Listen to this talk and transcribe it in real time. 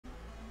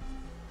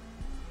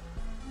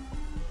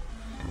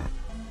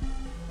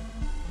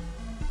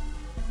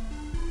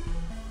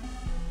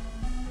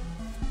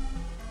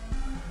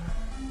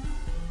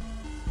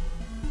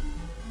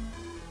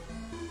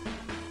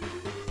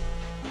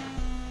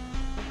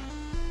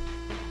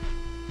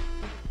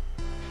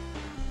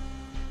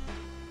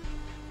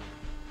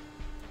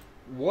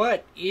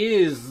What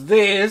is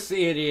this?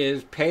 It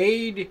is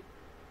paid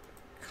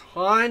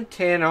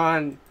content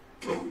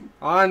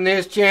on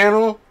this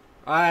channel.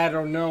 I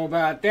don't know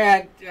about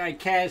that. I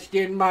cashed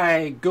in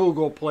my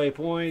Google Play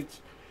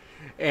points.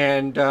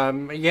 And,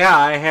 yeah,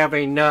 I have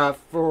enough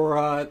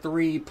for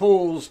 3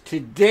 pulls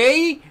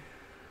today.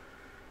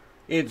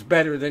 It's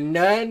better than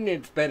none.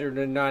 It's better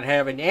than not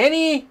having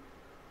any.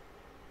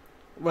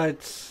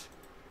 Let's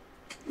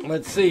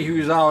see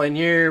who's all in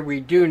here. We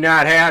do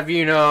not have,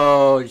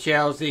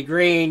 Chelsea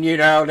Green,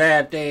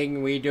 that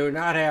thing. We do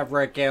not have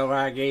Raquel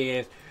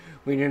Rodriguez.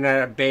 We do not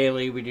have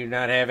Bailey. We do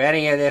not have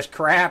any of this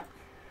crap.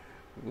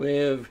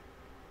 Liv,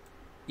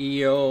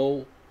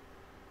 EO.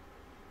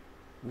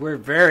 We're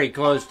very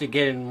close to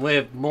getting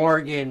Liv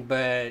Morgan,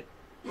 but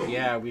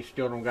yeah, we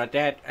still don't got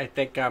that. I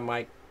think I'm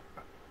like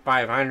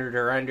 500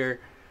 or under.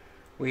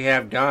 We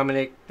have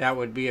Dominic. That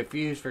would be a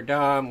fuse for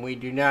Dom. We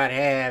do not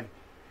have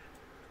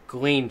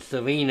Queen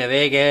Selena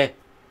Vega.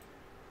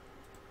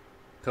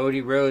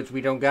 Cody Rhodes. We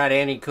don't got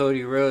any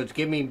Cody Rhodes.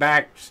 Give me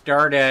back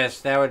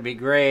Stardust. That would be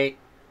great.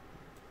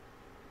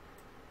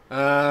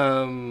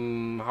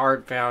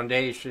 Heart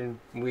Foundation.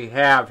 We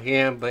have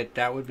him, but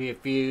that would be a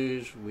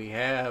fuse. We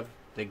have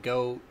the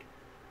GOAT,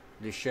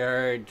 the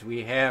Shards.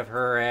 We have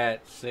her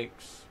at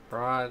 6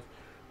 bronze.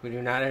 We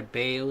do not have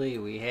Bailey.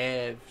 We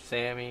have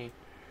Sammy.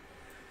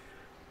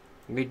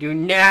 We do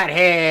not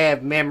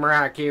have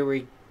Memrock here.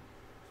 We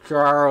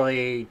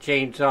Charlie,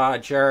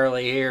 Chainsaw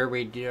Charlie here.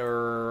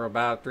 We're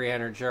about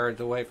 300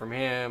 shards away from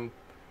him.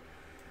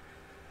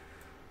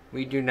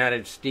 We do not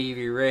have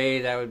Stevie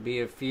Ray. That would be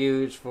a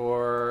fuse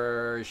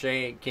for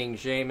King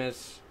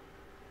Sheamus.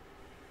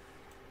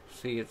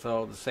 See, it's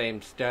all the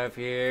same stuff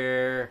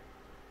here.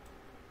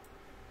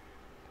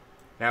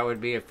 That would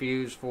be a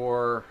fuse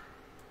for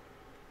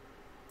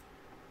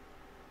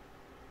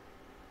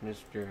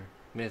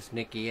Miss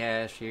Nikki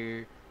Ash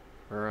here.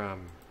 Or,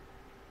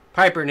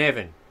 Piper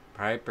Niven.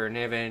 Piper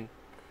Niven.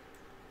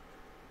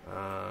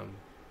 I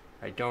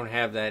don't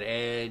have that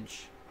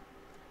Edge.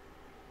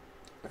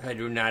 I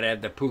do not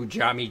have the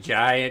Pujami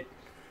Giant.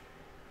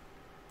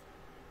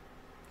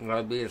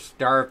 That'll be a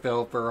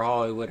Starfill for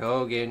Hollywood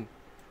Hogan.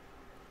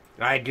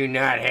 I do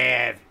not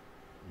have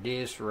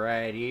this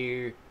right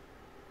here.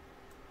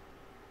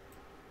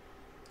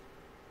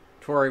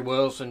 Tori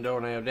Wilson,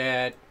 don't have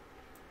that.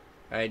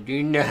 I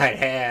do not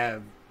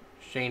have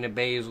Shayna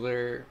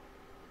Baszler,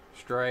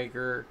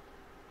 Striker.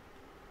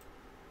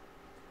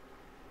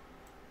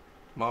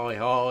 Molly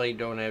Holly,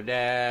 don't have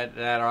that.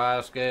 That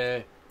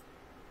Asuka.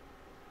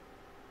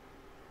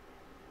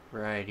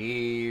 Right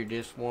here,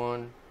 this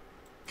one.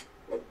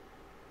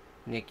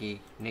 Nikki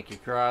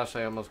Cross,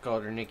 I almost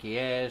called her Nikki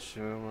S.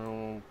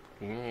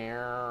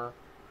 Yeah.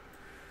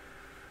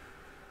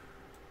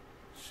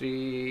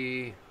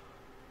 See, is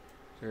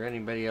there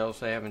anybody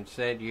else I haven't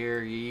said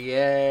here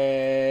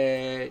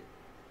yet?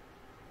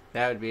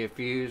 That would be a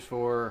fuse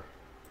for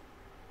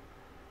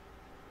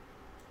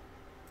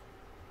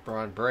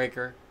Braun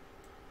Breaker.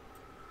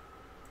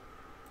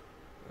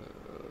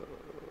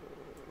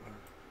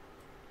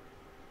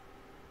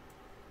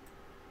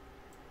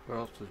 What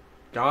else is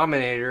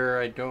Dominator?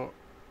 I don't.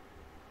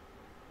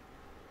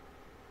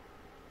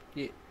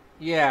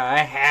 Yeah, I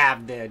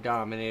have the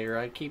Dominator.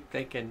 I keep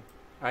thinking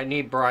I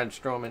need Braun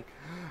Strowman.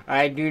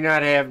 I do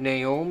not have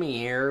Naomi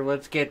here.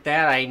 Let's get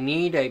that. I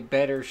need a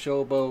better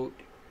showboat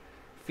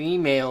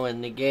female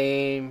in the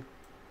game.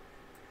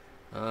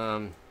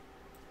 Down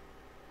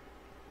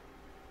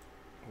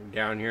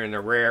here in the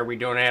rare, we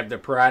don't have the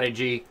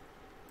Prodigy.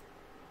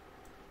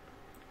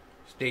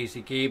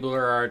 Stacy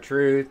Keibler,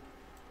 R-Truth.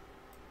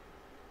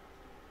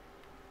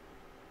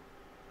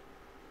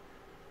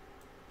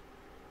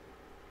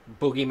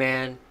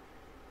 Boogeyman.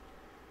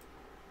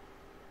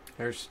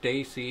 There's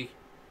Stacy.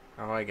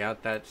 Oh, I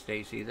got that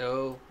Stacy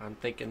though. I'm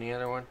thinking the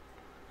other one.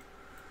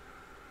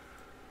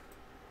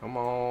 Come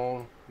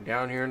on.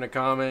 Down here in the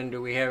comment,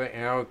 do we have it?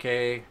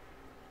 Okay.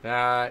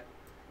 That.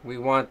 We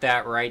want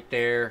that right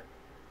there.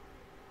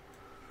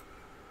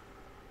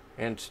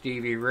 And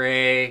Stevie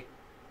Ray.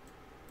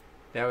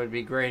 That would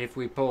be great if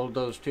we pulled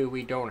those two.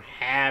 We don't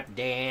have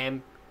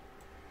them.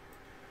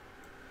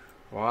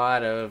 A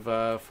lot of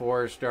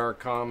 4-star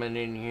comment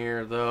in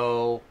here,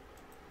 though.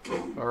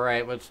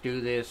 Alright, let's do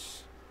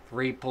this.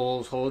 3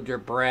 pulls, hold your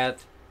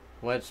breath.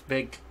 Let's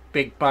big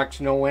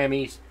bucks, no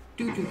Emmys.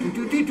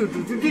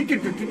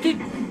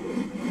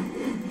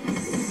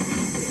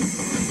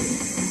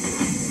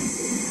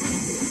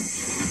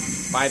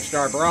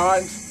 5-star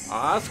bronze,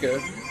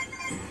 Asuka.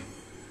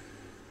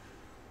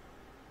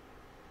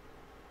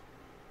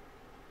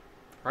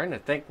 Trying to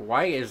think,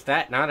 why is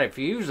that not a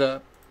fuse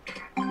up?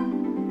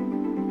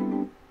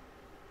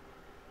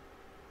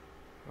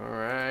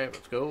 Alright,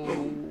 let's go.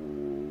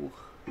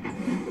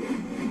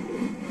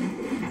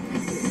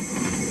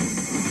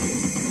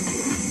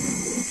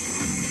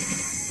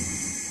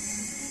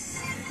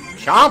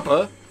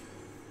 Ciampa?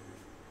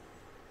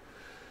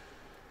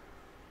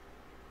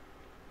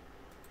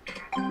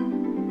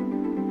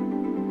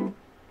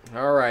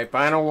 Alright,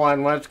 final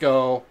one, let's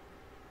go.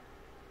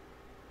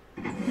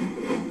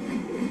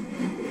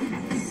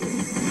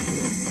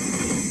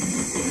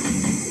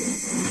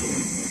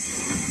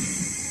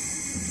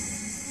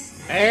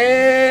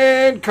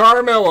 And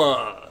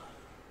Carmella.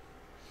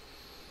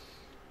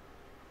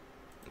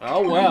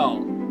 Oh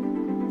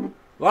well.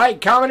 Like,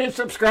 comment, and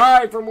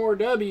subscribe for more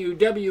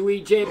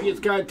WWE Champions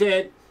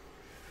content.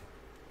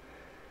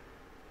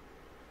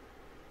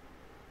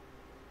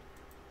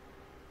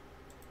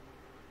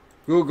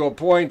 Google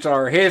points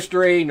are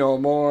history. No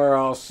more.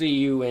 I'll see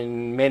you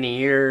in many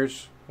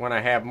years when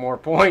I have more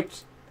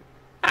points.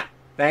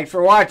 Thanks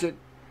for watching.